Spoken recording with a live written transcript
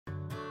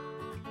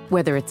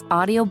Whether it's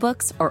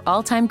audiobooks or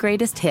all-time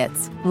greatest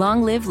hits,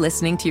 long live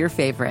listening to your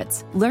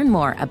favorites. Learn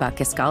more about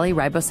Kisqali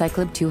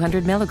Ribociclib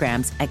 200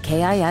 milligrams at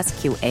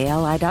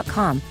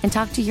KISQALI.com and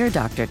talk to your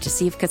doctor to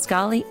see if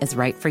Kisqali is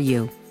right for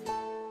you.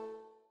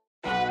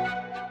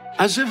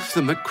 As if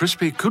the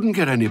McCrispy couldn't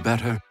get any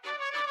better,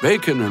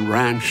 Bacon and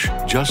Ranch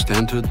just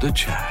entered the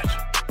chat.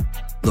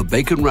 The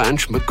Bacon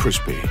Ranch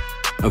McCrispy,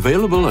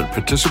 available at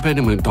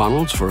participating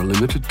McDonald's for a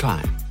limited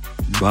time.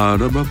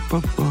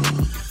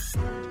 Ba-da-ba-ba-ba.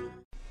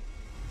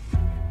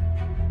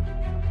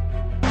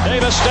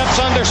 Davis steps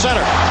under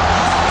center.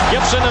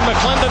 Gibson and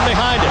McClendon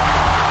behind him.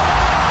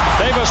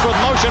 Davis with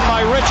motion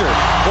by Richard.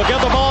 Will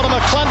give the ball to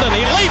McClendon.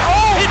 He leaps.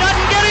 Oh, he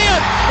doesn't get in.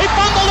 He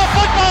fumbled the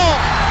football.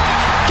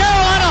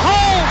 Carolina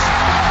holds.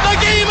 The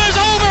game is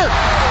over.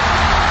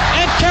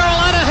 And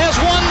Carolina has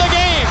won the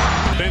game.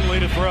 Finley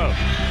to throw.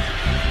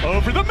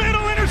 Over the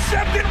middle,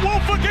 intercepted.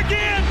 Wolford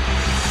again.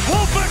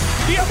 Wolford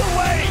the other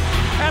way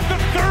at the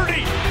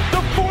 30,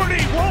 the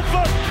 40.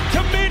 Wolford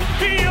to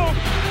midfield.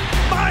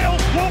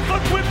 Miles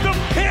Wolford with the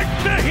pick,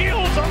 the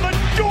heels on the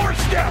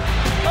doorstep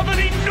of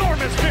an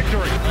enormous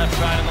victory. Left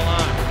side of the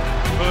line.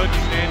 Hood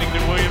standing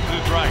to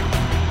Williams' right.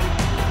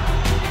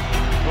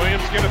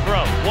 Williams gonna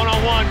throw.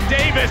 One-on-one.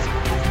 Davis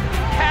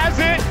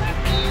has it.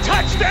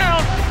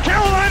 Touchdown.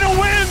 Carolina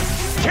wins.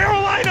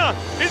 Carolina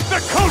is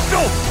the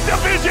Coastal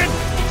Division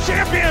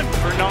champion.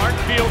 Bernard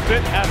fields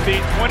it at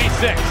the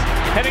 26.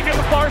 Heading to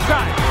the far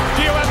side.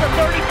 Gio at the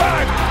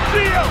 35.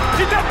 Gio,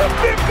 he's at the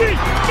 50.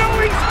 No,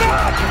 he's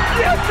not.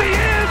 Yes, he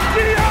is.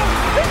 Gio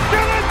is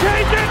going to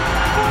take it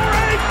for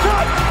a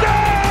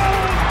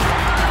touchdown.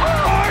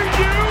 Are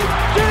you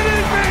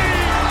kidding me?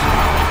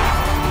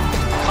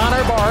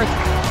 Connor Barth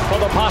for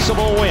the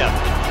possible win.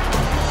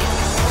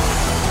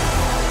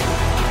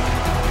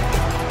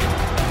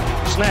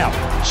 Snap,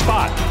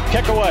 spot,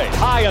 kick away,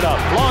 high enough,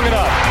 long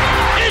enough.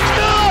 It's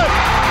good!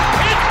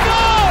 It's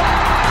good!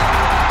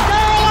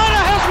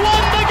 Carolina has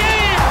won the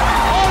game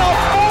on a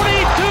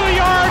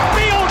 42-yard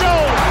field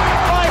goal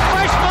by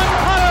freshman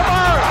Connor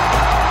Barth.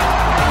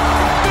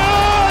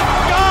 Good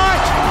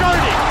gosh,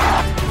 dirty.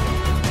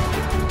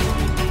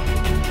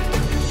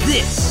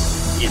 This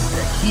is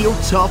the Heel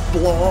Tough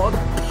Blog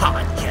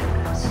Podcast.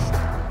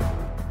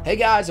 Hey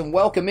guys, and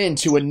welcome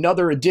into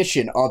another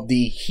edition of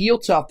the Heel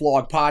Tough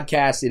Blog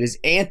Podcast. It is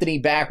Anthony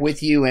back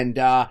with you, and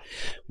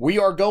we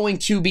are going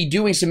to be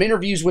doing some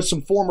interviews with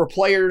some former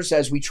players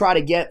as we try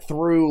to get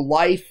through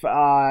life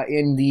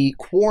in the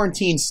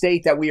quarantine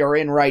state that we are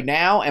in right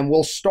now. And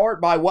we'll start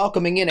by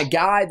welcoming in a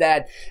guy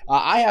that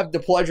I have the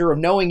pleasure of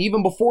knowing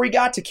even before he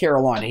got to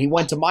Carolina. He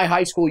went to my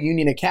high school,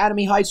 Union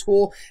Academy High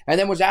School, and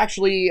then was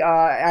actually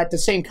at the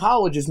same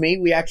college as me.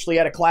 We actually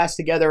had a class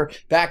together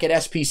back at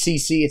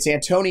SPCC. It's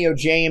Antonio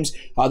James,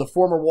 the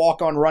former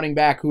walk-on running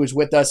back who is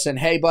with us. And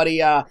hey,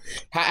 buddy, how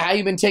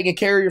you been taking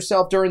care of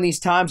yourself during these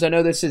times? I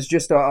know this is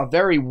just a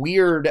very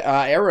weird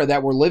era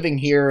that we're living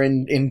here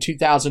in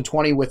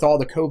 2020 with all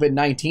the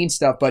COVID-19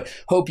 stuff, but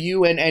hope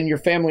you and your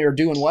family are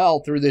doing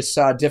well through this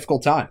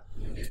difficult time.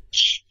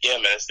 Yeah,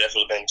 man, it's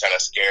definitely been kind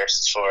of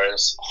scarce as far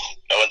as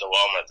I went to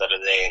Walmart the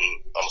other day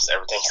and almost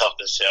everything's off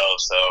the shelf.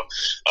 So,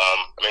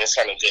 I mean, it's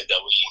kind of good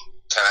that we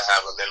kind of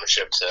have a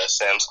membership to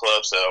Sam's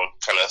Club, so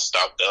kind of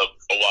stocked up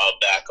a while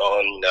back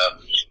on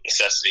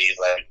necessities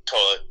like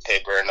toilet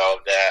paper and all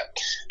of that.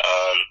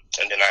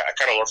 And then I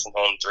kind of work from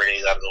home 3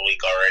 days out of the week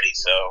already,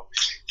 so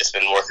just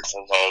been working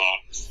from home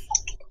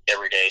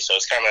every day. So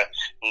it's kind of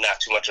not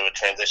too much of a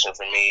transition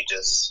for me,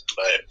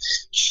 but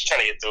just trying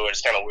to get through it.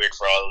 It's kind of weird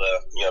for all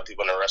the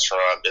people in the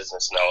restaurant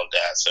business and all of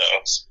that, so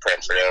it's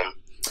praying for them.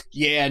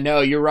 Yeah,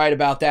 no, you're right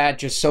about that.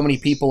 Just so many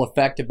people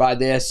affected by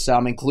this,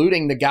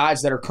 including the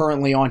guys that are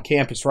currently on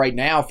campus right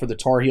now for the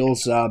Tar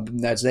Heels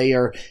as they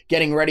are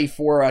getting ready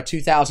for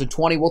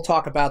 2020. We'll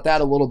talk about that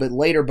a little bit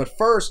later. But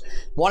first,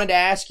 wanted to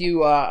ask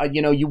you,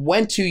 you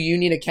went to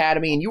Union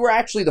Academy, and you were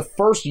actually the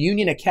first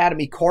Union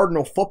Academy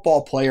Cardinal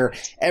football player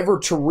ever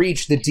to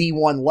reach the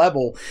D1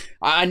 level.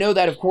 I know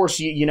that, of course,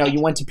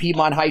 you went to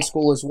Piedmont High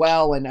School as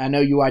well, and I know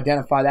you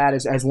identify that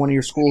as one of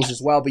your schools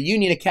as well. But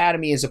Union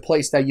Academy is a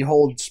place that you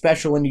hold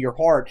special into your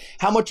heart.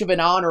 How much of an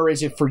honor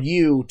is it for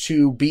you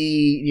to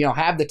be,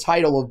 have the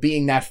title of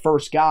being that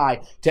first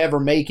guy to ever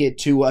make it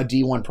to a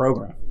D1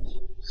 program?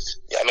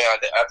 Yeah, I mean, I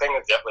think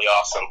it's definitely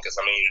awesome because,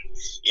 I mean,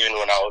 even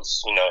when I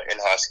was, in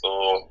high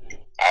school,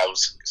 I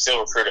was still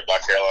recruited by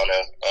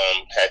Carolina.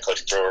 Had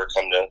Coach Brewer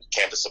come to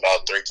campus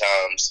about 3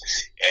 times,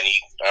 and he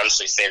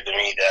honestly said to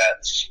me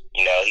that,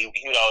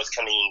 he would always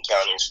come to Union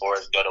County as far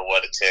as go to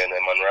Weddington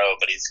and Monroe,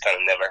 but he's kind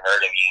of never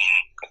heard of Union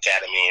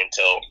Academy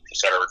until he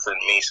started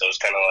recruiting me. So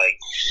it's kind of like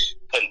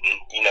putting,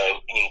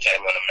 Union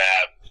Academy on the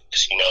map.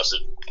 Just, it's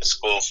a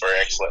school for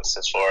excellence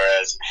as far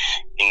as,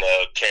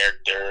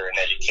 character and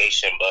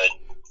education, but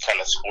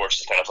kind of sports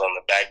is kind of on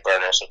the back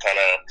burner. So kind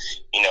of,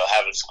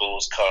 having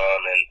schools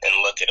come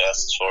and look at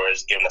us as far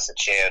as giving us a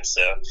chance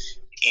to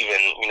even,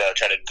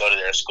 try to go to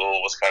their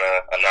school was kind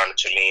of an honor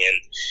to me. And,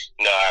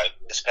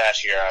 this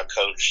past year I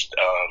coached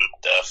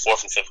the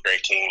 4th and 5th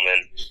grade team,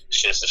 and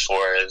it's just as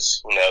far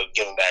as,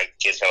 giving back,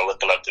 kids kind of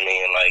looking up to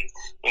me and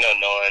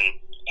knowing,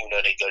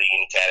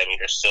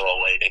 there's still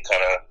a way to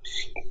kind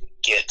of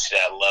get to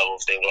that level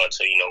if they want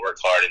to, work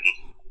hard and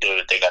do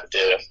what they got to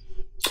do.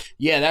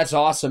 Yeah, that's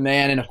awesome,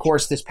 man. And, of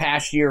course, this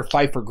past year,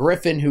 Pfeiffer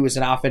Griffin, who is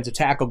an offensive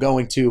tackle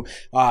going to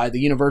the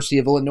University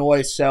of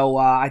Illinois. So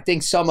I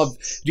think some of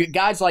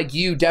guys like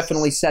you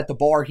definitely set the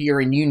bar here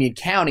in Union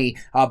County,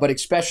 but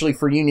especially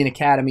for Union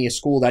Academy, a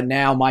school that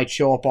now might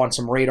show up on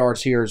some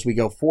radars here as we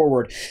go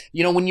forward.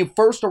 When you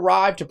first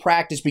arrived to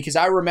practice, because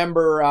I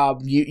remember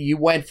you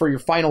went for your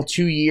final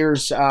 2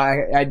 years,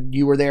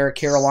 you were there at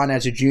Carolina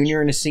as a junior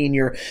and a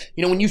senior.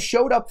 When you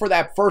showed up for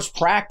that first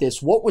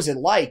practice, what was it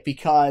like?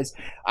 Because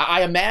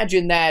I imagine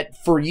that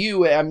for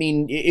you,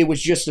 it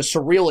was just a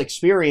surreal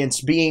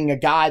experience being a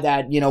guy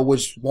that,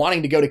 was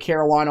wanting to go to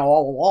Carolina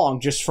all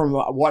along, just from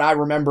what I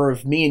remember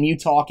of me and you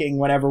talking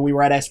whenever we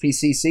were at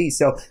SPCC.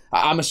 So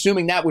I'm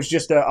assuming that was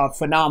just a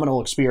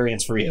phenomenal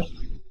experience for you.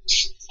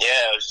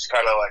 Yeah, it was just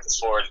kind of like as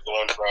far as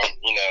going from,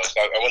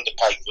 I went to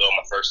Pikeville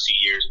my first 2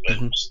 years, but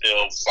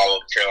still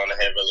followed Carolina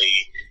heavily,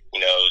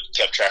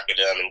 kept track of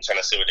them and kind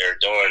of see what they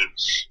were doing,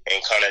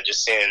 and kind of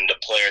just seeing the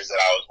players that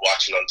I was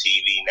watching on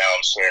TV. Now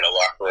I'm sharing a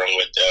locker room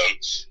with them,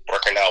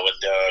 working out with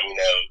them,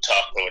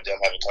 talking with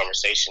them, having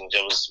conversations.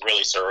 It was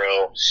really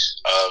surreal.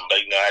 But,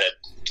 I had to,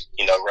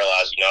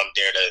 realize, I'm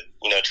there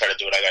to, try to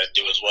do what I got to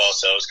do as well.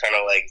 So it's kind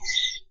of like,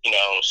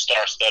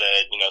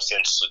 star-studded,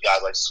 since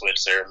guys like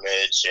Switzer,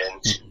 Mitch, and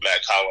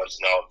Matt Collins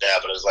and all of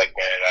that. But it was like,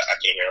 man, I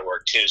came here to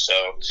work too. So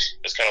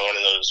it's kind of one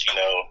of those,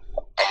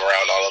 I'm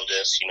around all of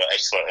this,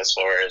 excellent as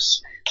far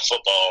as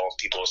football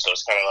people. So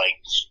it's kind of like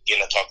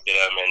getting to talk to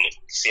them and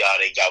see how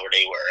they got where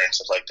they were and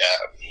stuff like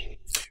that.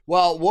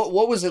 Well,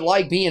 what was it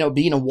like being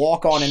a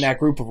walk-on in that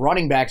group of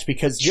running backs?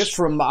 Because just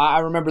from I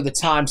remember the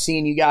time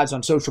seeing you guys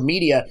on social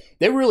media,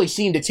 they really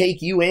seemed to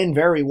take you in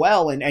very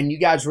well, and you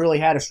guys really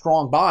had a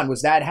strong bond.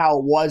 Was that how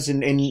it was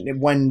in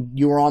when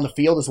you were on the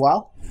field as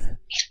well?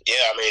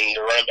 Yeah, the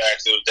running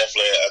backs, it was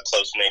definitely a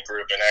close-knit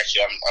group, and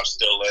actually I'm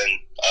still in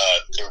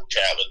group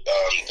chat with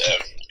the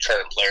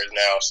current players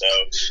now, so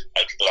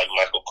people like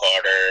Michael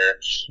Carter,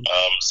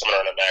 some of the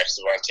running backs,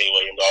 Devontae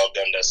Williams, all of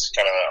them that's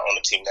kind of on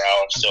the team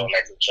now. I'm still in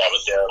that group chat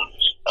with them.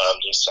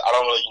 I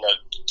don't really,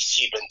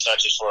 keep in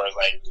touch as far as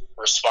like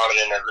responding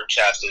in their group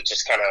chats, to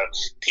just kind of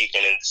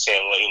peeking and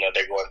seeing what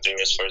they're going through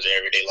as far as their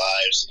everyday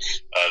lives.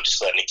 Just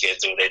letting the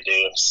kids do what they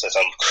do, since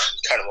I'm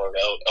kind of more of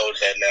an old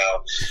head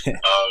now.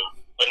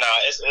 But no,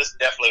 it's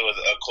definitely was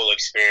a cool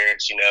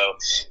experience.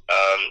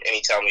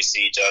 Anytime we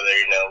see each other,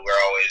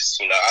 we're always,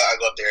 I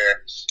go up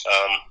there,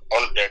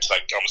 on there to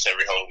like almost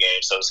every home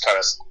game. So it's kind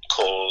of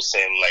cool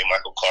seeing like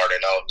Michael Carter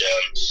and all of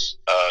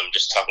them,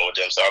 just talking with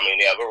them. So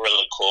yeah, we're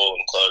really cool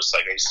and close.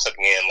 Like they just took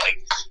me in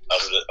like I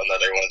was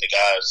another one of the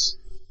guys.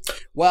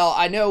 Well,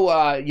 I know,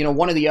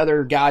 one of the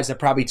other guys that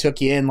probably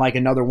took you in, like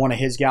another one of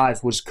his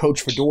guys, was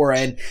Coach Fedora.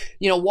 And,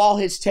 while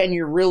his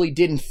tenure really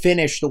didn't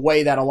finish the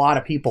way that a lot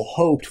of people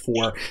hoped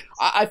for,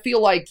 I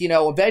feel like,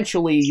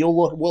 eventually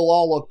we'll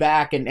all look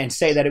back and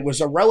say that it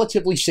was a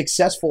relatively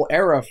successful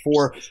era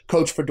for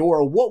Coach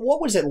Fedora.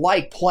 What was it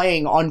like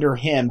playing under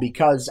him?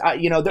 Because,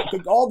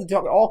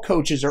 all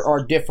coaches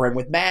are different.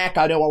 With Mac,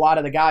 I know a lot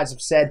of the guys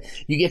have said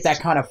you get that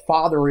kind of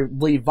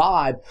fatherly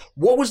vibe.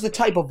 What was the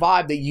type of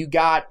vibe that you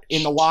got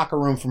in the locker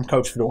room from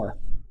Coach Fedora?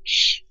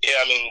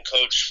 Yeah,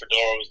 Coach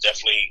Fedora was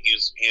definitely, he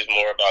was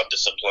more about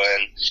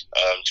discipline,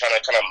 trying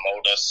to kind of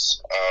mold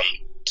us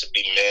to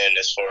be men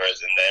as far as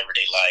in the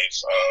everyday life,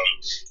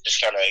 just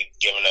kind of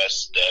giving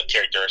us the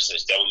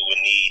characteristics that we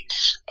would need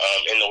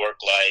in the work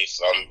life,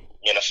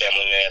 being a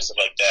family man, stuff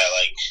like that.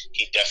 Like,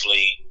 he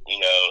definitely,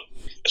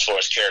 as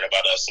far as caring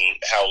about us and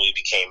how we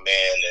became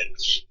men and,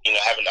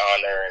 having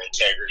honor and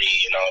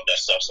integrity and all of that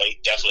stuff. So he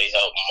definitely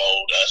helped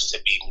mold us to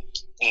be,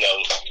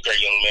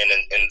 great young men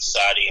in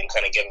society and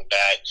kind of giving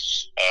back.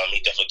 He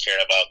definitely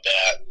cared about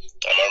that.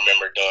 I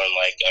remember doing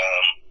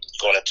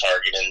going to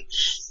Target and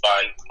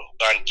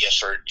buying gifts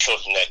for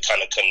children that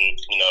kind of couldn't,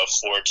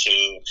 afford to.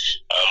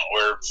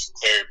 We're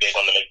very big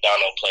on the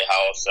McDonald's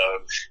Playhouse, so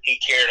he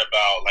cared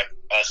about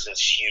us as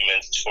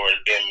humans as far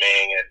as being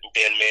men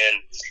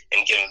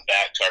and giving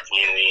back to our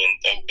community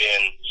and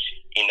being,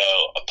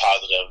 a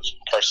positive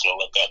person to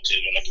look up to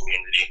in the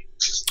community.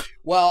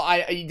 Well,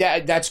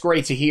 that's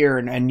great to hear,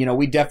 and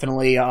we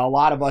definitely, a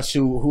lot of us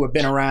who have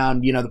been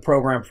around, the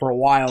program for a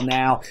while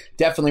now,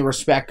 definitely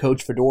respect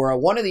Coach Fedora.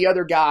 One of the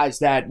other guys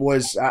that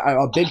was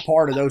a big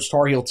part of those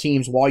Tar Heel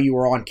teams while you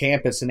were on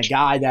campus, and a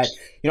guy that,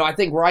 I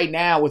think right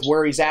now with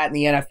where he's at in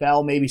the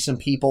NFL, maybe some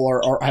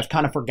people have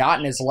kind of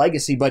forgotten his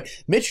legacy, but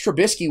Mitch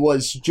Trubisky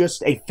was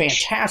just a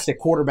fantastic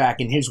quarterback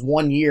in his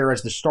 1 year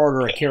as the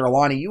starter at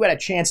Carolina. You had a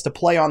chance to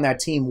play on that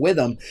team with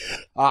him.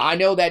 I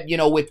know that,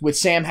 with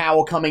Sam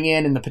Howell coming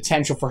in and the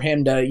potential for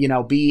him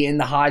to, be in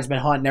the Heisman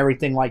hunt and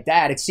everything like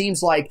that, it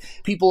seems like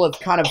people have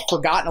kind of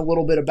forgotten a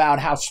little bit about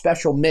how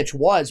special Mitch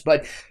was.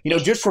 But,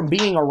 just from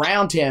being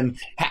around him,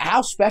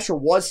 how special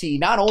was he,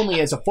 not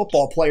only as a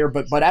football player,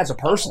 but as a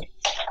person?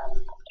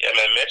 Yeah,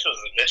 man,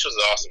 Mitch was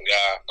an awesome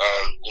guy.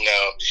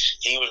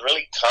 He was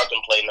really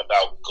contemplating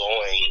about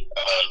going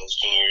his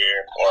junior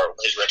year or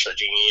his retro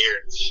junior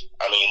year.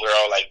 We're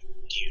all like,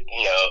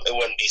 it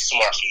wouldn't be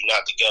smart for you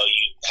not to go.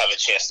 You have a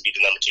chance to be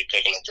the number 2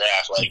 pick in the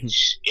draft. Like,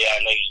 yeah,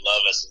 I know you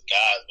love us as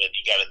guys, but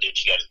you got to do what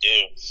you got to do.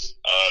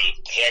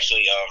 He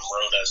actually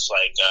wrote us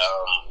like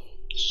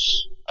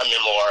a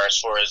memoir as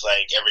far as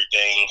like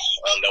everything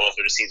that went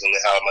through the season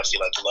and how much he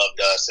like loved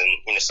us and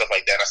stuff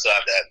like that. I still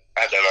have that. I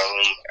have that in my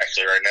room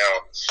actually right now.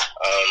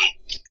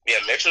 Yeah,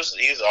 Mitch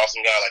he's an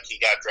awesome guy. Like, he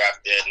got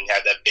drafted and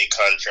had that big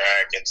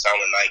contract and signed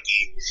with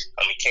Nike.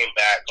 He came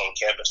back on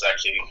campus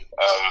actually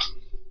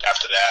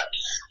after that,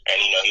 and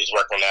he was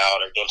working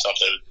out or doing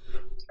something.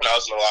 And I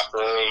was in the locker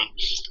room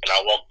and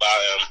I walked by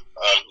him.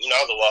 I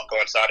was a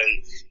walk-on, so I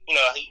didn't. He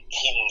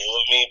knew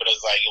of me, but it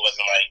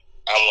wasn't like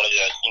I'm one of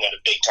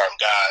the big time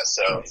guys.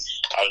 So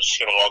I was just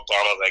gonna walk by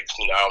him. I was like,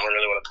 I don't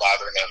really want to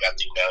bother him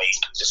after he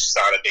just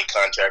signed a big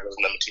contract, was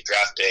number 2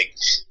 draft pick.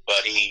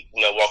 But he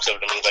walks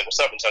over to me, he's like, "What's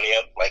up,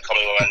 Antonio?" Like,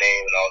 calling me by my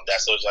name and all of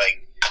that. So it was like,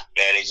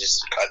 man, he's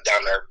just a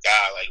down to earth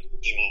guy. Like,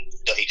 even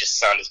though he just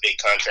signed his big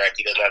contract,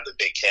 he doesn't have the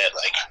big head.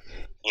 Like,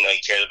 he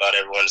cares about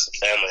everyone as a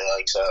family.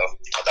 Like, so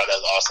I thought that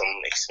was an awesome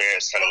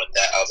experience kind of with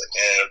that. I was like,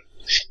 man,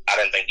 I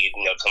didn't think he'd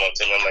come up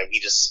to him. Like, he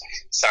just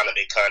signed a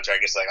big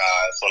contract. It's like,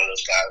 it's one of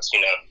those guys.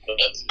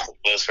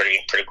 It was pretty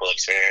cool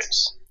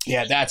experience.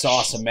 Yeah, that's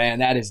awesome, man.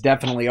 That is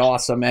definitely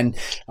awesome. And,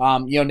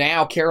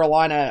 now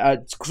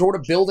Carolina sort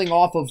of building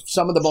off of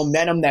some of the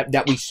momentum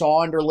that we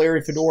saw under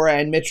Larry Fedora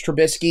and Mitch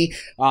Trubisky.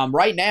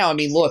 Right now, I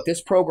mean, look,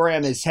 this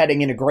program is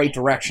heading in a great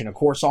direction, of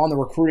course, on the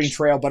recruiting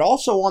trail, but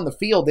also on the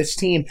field. This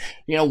team,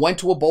 went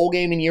to a bowl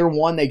game in year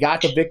 1. They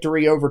got the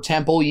victory over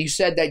Temple. You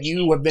said that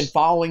you have been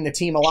following the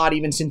team a lot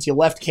even since you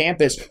left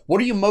campus.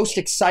 What are you most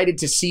excited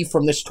to see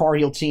from this Tar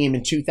Heel team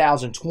in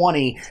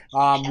 2020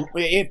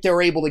 if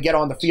they're able to get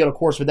on the field, of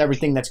course, with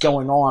everything that's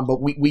going on,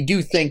 but we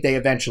do think they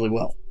eventually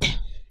will.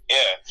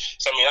 Yeah,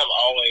 so I mean, I've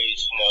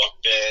always,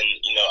 been,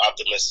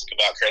 optimistic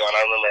about Carolina.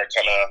 I remember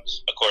kind of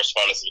a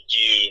correspondence with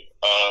you.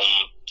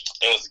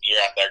 It was the year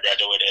after I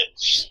graduated,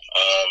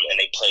 and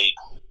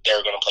they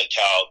were going to play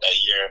Cal that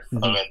year.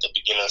 At the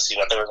beginning of the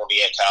season, I thought they were going to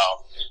be at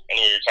Cal, and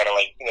you're kind of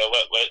like,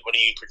 what do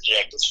you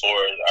project as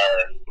far as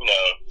our,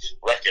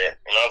 record?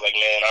 And I was like,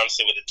 man,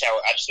 honestly, with the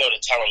talent, I just know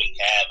the talent we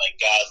had, like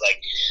guys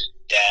like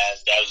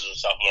Daz was a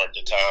sophomore at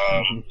the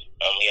time.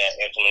 We had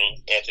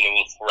Anthony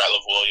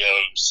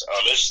Ratliff-Williams.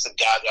 It was just a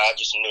guy that I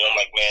just knew. I'm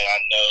like, man, I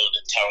know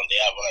the talent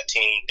they have on that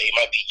team. They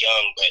might be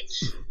young, but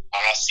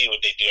I see what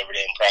they do every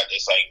day in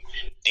practice. Like,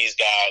 these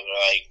guys are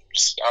like,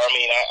 I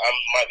mean, I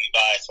might be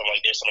biased. I'm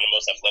like, they're some of the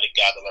most athletic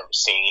guys I've ever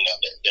seen.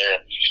 They're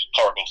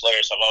hardworking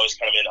players. So I've always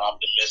kind of been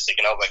optimistic.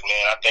 And I was like,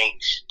 man, I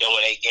think they'll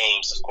win 8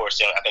 games. Of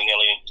course, I think they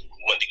only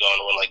went to go on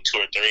to win like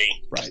 2 or 3.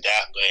 Right.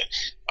 That, but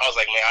I was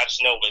like, man, I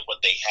just know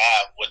what they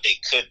have, what they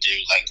could do.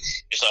 Like,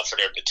 it's up for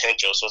their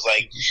potential. So it's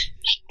like,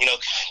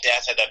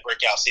 Daz had that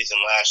breakout season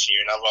last year,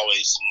 and I've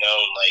always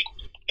known, like,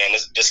 man,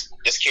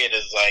 this kid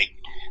is like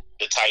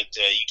the type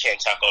that you can't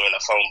talk on in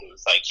a phone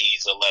booth. Like,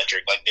 he's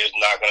electric. Like, there's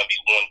not going to be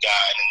one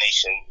guy in the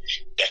nation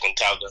that can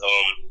talk to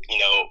him,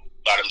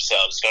 by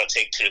themselves. It's going to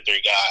take 2 to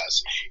 3 guys.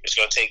 It's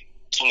going to take,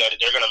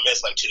 they're going to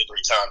miss like 2 to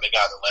 3 times. The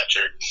guy's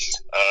electric.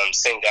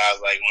 Same guys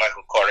like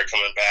Michael Carter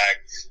coming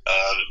back.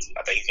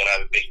 I think he's going to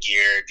have a big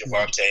year.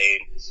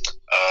 Javonte.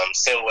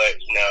 Same what,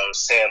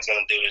 Sam's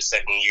going to do his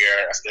second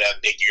year after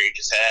that big year he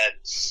just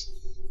had.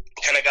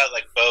 Kind of got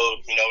like Bo,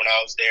 when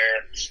I was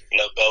there,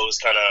 Bo was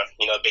kind of,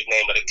 a big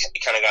name, but it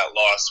kind of got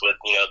lost with,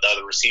 the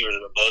other receivers,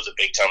 but Bo's a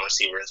big time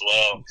receiver as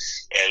well.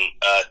 And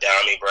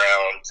Downey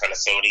Brown, kind of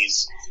seeing what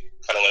he's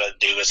kind of going to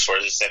do as far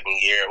as his second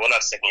year. Well,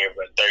 not second year,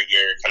 but third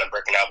year, kind of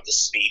breaking out with the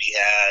speed he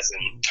has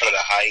and kind of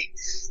the height.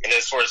 And then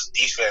as far as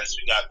defense,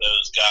 we got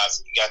those guys.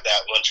 We got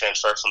that one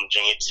transfer from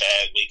Virginia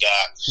Tech. We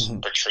got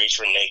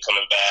Patrice Renee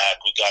coming back.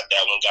 We got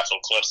that one guy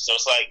from Clemson. So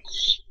it's like,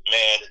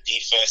 man, the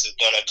defense is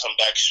going to come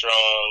back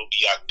strong.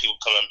 You got people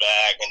coming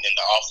back, and then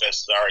the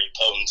offense is already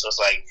potent. So it's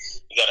like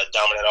you got a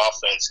dominant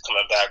offense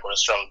coming back with a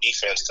strong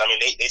defense. I mean,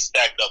 they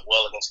stacked up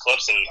well against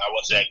Clemson. I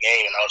went to that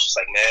game, and I was just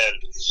like, man,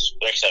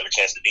 we actually have a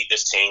chance to beat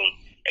this team.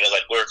 And it's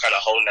like we were kind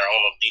of holding our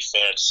own on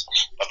defense.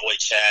 My boy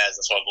Chaz,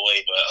 that's my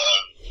boy, but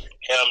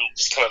him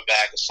just coming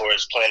back as far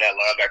as playing that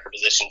linebacker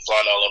position,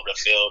 flying all over the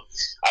field.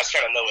 I just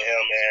kind of know with him,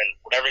 man,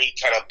 whatever he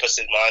kind of puts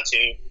his mind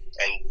to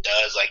and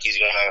does, like he's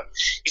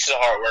just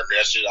a hard worker.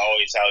 That's just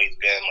always how he's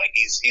been. Like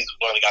he's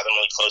one of the guys I'm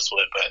really close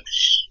with, but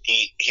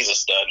he's a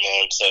stud,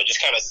 man. So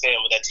just kind of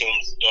seeing what that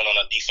team's doing on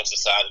the defensive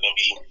side is going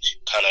to be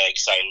kind of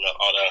exciting.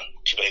 All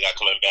the people they got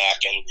coming back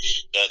and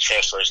the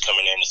transfers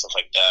coming in and stuff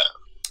like that.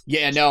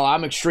 Yeah, no,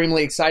 I'm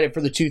extremely excited for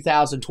the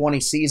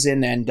 2020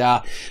 season, and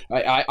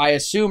I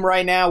assume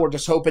right now we're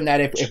just hoping that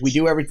if we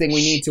do everything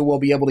we need to, we'll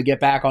be able to get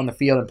back on the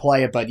field and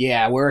play it. But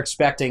yeah, we're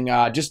expecting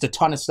just a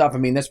ton of stuff. I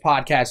mean, this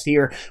podcast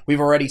here, we've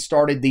already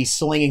started the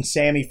Slinging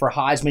Sammy for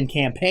Heisman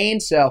campaign,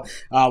 so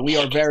we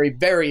are very,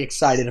 very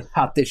excited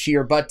about this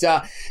year. But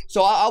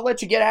so I'll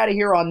let you get out of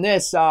here on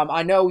this.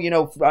 I know,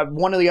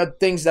 one of the other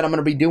things that I'm going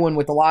to be doing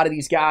with a lot of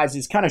these guys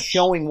is kind of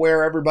showing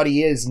where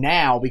everybody is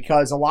now,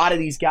 because a lot of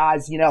these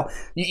guys,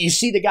 you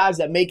see the guys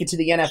that make it to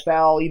the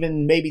NFL,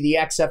 even maybe the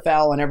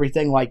XFL and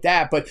everything like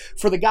that. But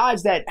for the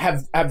guys that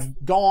have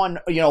gone,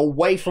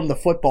 away from the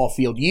football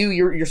field,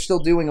 you're still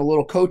doing a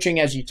little coaching,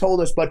 as you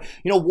told us. But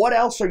what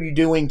else are you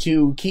doing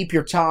to keep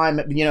your time,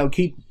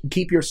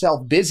 keep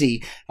yourself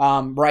busy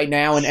right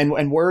now,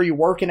 and where are you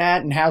working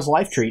at, and how's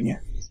life treating you?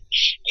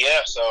 Yeah,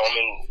 so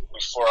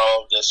before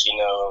all of this,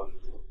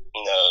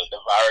 the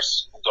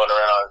virus going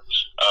around,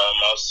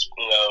 I was,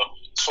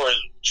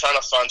 trying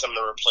to find something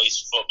to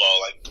replace football.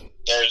 Like,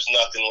 there's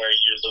nothing where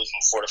you're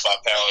losing 4 to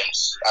 5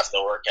 pounds after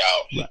a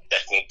workout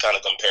that can kind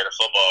of compare to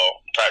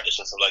football practice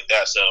and stuff like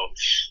that. So,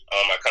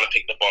 I kind of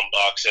picked up on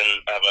boxing.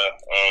 I have a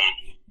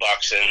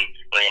boxing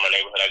ring in my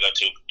neighborhood I go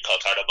to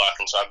called Tardo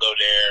Boxing, so I go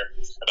there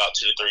about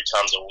 2 to 3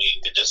 times a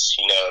week to just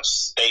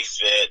stay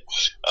fit.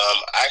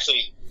 I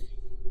actually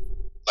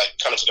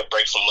kind of took a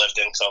break from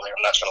lifting, so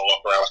I'm not trying to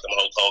walk around like I'm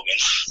Hulk Hogan.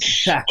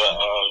 But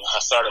I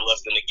started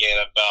lifting again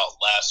about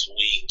last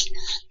week,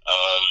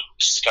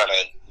 just kind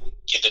of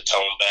get the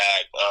tone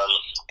back.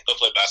 Go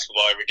play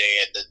basketball every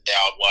day at the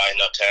Dowd Y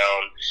in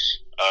Uptown.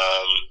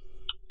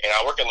 And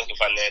I work at Lincoln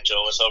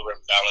Financial. It's over in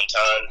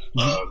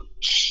Valentine.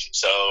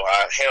 So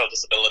I handle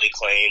disability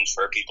claims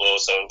for people.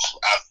 So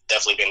I've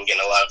definitely been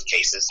getting a lot of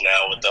cases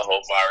now with the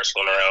whole virus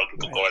going around,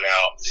 people going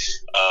out.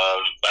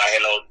 But I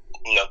handle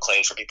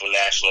claims for people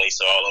nationally,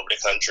 so all over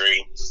the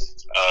country.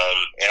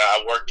 And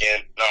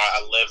I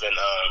live in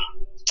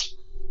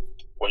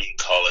what do you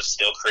call it,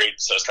 Still Creek,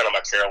 so it's kind of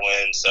my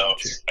Carolyn. So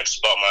I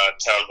just bought my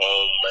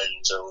townhome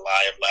in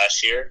July of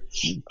last year.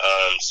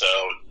 So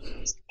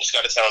just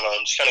got a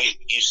townhome, just trying to get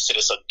used to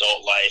this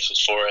adult life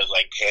as far as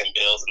paying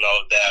bills and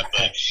all of that.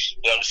 But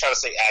I'm just trying to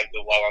stay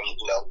active while I'm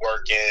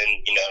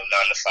working 9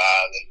 to 5,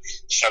 and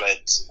just trying to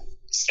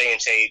stay in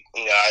shape.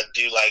 I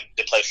do like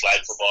to play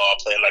flag football. I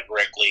play in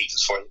rec leagues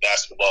as far as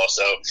basketball,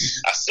 so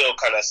I still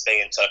kind of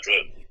stay in touch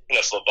with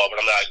football, but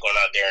I'm not going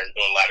out there and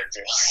doing ladder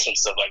drills and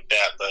stuff like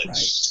that. But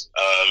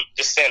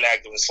just staying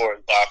active as far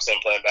as boxing,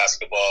 playing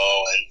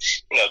basketball,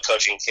 and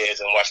coaching kids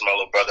and watching my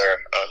little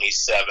brother.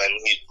 He's 7.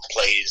 He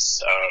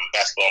plays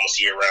basketball almost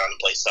year round and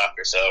plays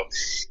soccer. So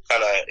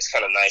it's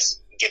kind of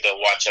nice to get to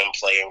watch him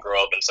play and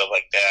grow up and stuff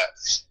like that.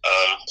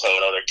 Playing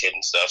with other kids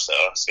and stuff. So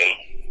it's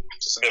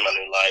been my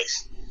new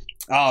life.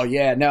 Oh,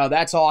 yeah. No,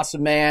 that's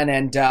awesome, man.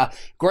 And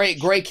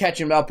great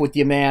catching up with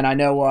you, man. I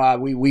know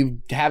we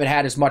haven't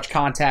had as much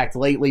contact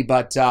lately,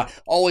 but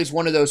always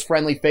one of those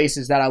friendly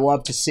faces that I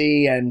love to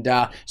see. And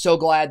so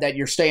glad that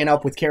you're staying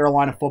up with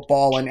Carolina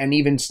football and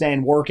even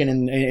staying working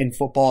in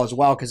football as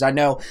well, because I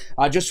know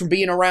just from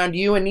being around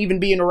you and even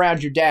being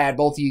around your dad,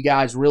 both of you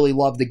guys really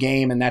love the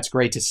game, and that's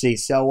great to see.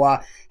 So,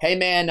 hey,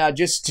 man,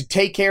 just to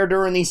take care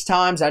during these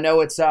times. I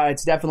know it's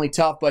definitely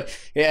tough, but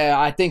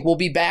I think we'll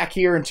be back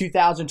here in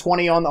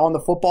 2020 on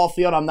the football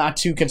field. I'm not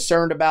too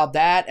concerned about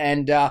that,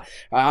 and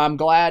I'm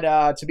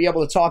glad to be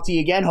able to talk to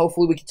you again.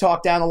 Hopefully we can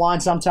talk down the line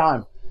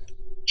sometime.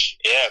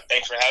 Yeah,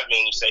 thanks for having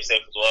me. You stay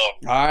safe as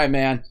well. All right,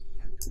 man.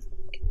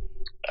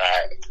 All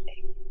right.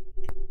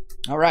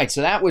 All right, so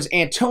that was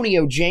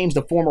Antonio James,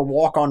 the former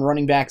walk-on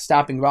running back,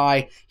 stopping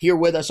by here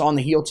with us on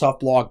the Heel Tough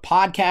Blog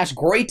podcast.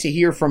 Great to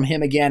hear from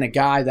him again, a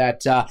guy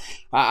that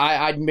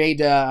I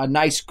made a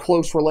nice,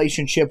 close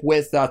relationship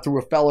with through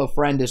a fellow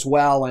friend as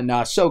well,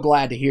 and so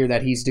glad to hear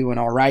that he's doing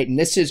all right. And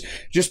this is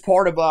just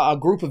part of a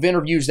group of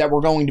interviews that we're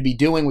going to be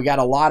doing. We got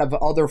a lot of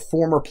other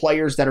former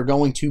players that are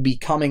going to be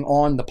coming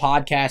on the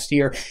podcast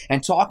here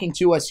and talking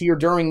to us here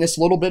during this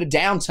little bit of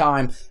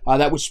downtime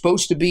that was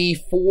supposed to be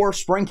for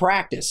spring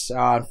practice.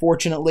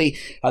 Unfortunately,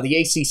 the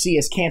ACC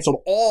has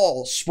canceled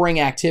all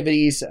spring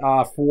activities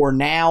for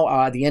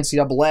now. The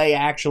NCAA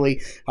actually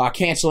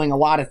canceling a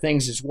lot of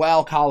things as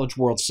well. College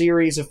World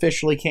Series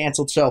officially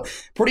canceled. So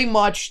pretty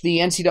much the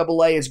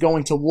NCAA is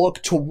going to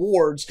look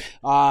towards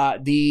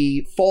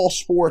the fall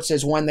sports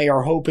as when they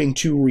are hoping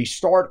to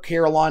restart.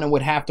 Carolina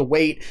would have to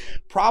wait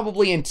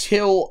probably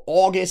until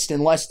August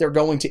unless they're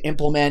going to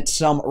implement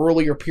some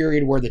earlier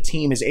period where the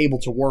team is able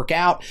to work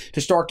out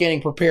to start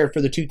getting prepared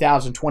for the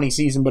 2020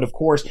 season. But of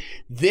course,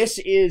 this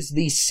is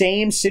the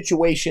same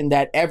situation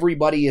that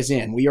everybody is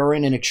in. We are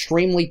in an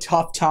extremely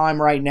tough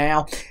time right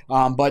now.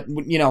 But,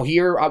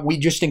 here we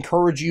just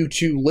encourage you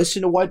to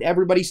listen to what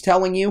everybody's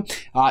telling you.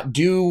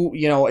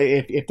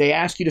 If they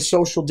ask you to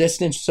social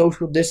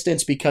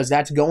distance, because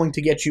that's going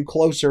to get you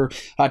closer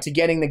to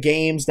getting the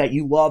games that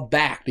you love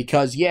back.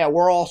 Because,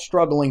 we're all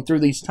struggling through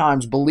these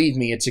times. Believe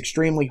me, it's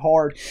extremely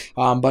hard.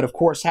 But, of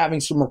course, having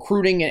some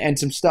recruiting and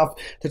some stuff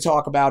to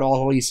talk about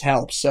always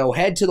helps. So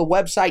head to the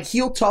website,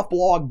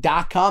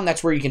 HeelToughBlog.com.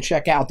 That's where you can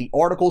check out the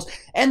articles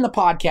and the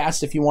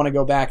podcast if you want to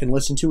go back and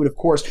listen to it. Of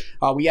course,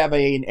 we have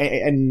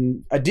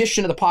an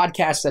edition of the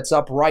podcast that's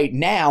up right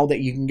now that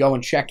you can go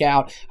and check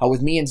out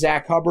with me and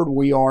Zach Hubbard.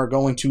 We are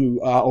going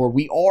to,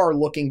 we are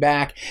looking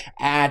back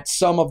at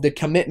some of the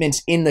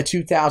commitments in the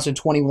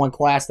 2021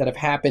 class that have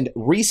happened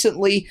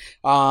recently.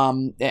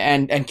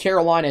 And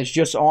Carolina is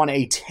just on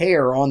a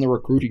tear on the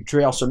recruiting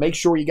trail. So make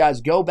sure you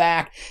guys go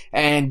back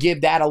and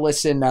give that a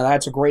listen.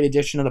 That's a great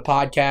edition of the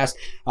podcast.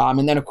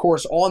 And then, of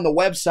course, on the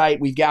website, website.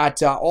 We've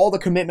got all the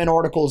commitment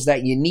articles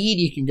that you need.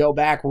 You can go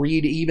back,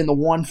 read even the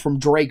one from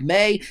Drake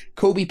May,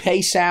 Kobe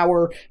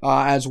Paysauer,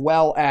 as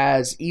well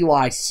as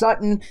Eli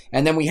Sutton.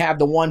 And then we have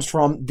the ones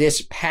from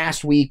this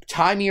past week.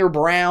 Tymir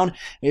Brown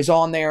is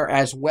on there,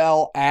 as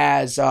well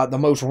as the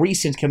most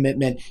recent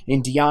commitment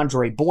in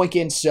DeAndre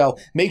Boykin. So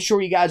make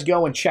sure you guys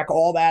go and check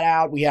all that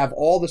out. We have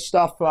all the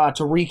stuff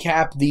to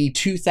recap the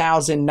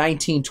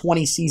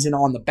 2019-20 season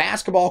on the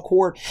basketball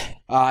court.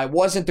 It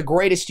wasn't the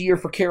greatest year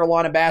for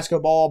Carolina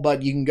basketball,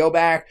 but you can go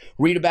back,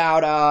 read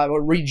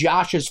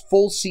Josh's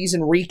full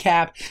season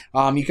recap.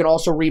 You can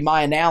also read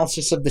my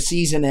analysis of the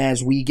season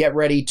as we get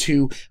ready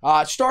to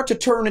start to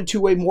turn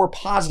into a more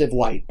positive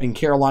light in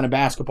Carolina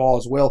basketball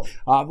as well.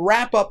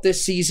 Wrap up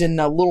this season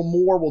a little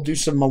more. We'll do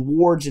some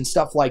awards and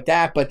stuff like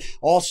that, but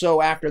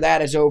also after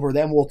that is over,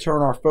 then we'll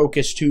turn our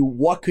focus to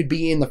what could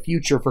be in the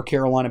future for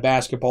Carolina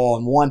basketball,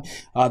 and one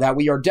that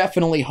we are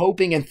definitely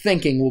hoping and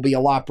thinking will be a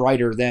lot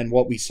brighter than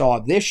what we saw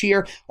this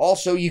year.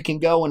 Also, you can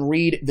go and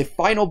read the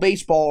final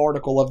baseball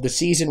article of the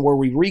season where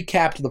we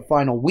recapped the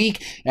final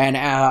week, and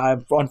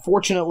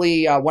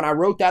unfortunately, when I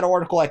wrote that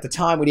article at the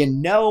time, we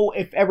didn't know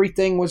if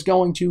everything was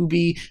going to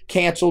be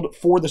canceled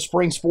for the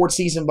spring sports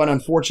season, but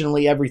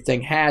unfortunately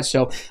everything has,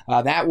 so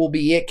that will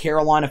be it.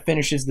 Carolina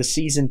finishes the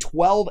season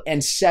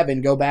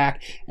 12-7. Go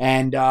back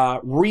and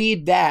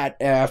read that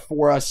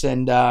for us,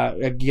 and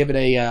give it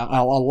a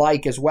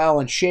like as well,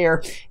 and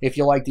share if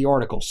you like the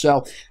article.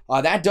 So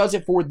that does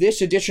it for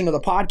this edition of the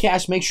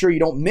podcast. Make sure you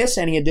don't miss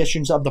any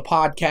editions of the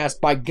podcast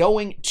by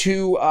going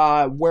to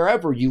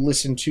wherever you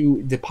listen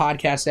to the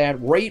podcast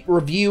at, rate,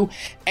 review,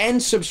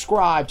 and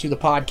subscribe to the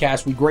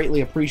podcast. We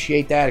greatly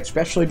appreciate that,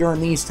 especially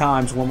during these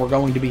times when we're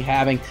going to be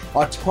having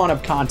a ton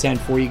of content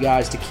for you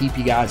guys to keep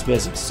you guys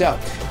busy. So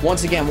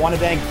once again, want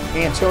to thank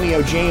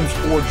Antonio James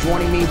for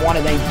joining me. Want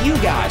to thank you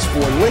guys for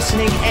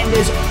listening, and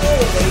as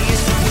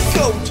always,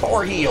 go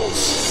Tar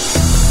Heels!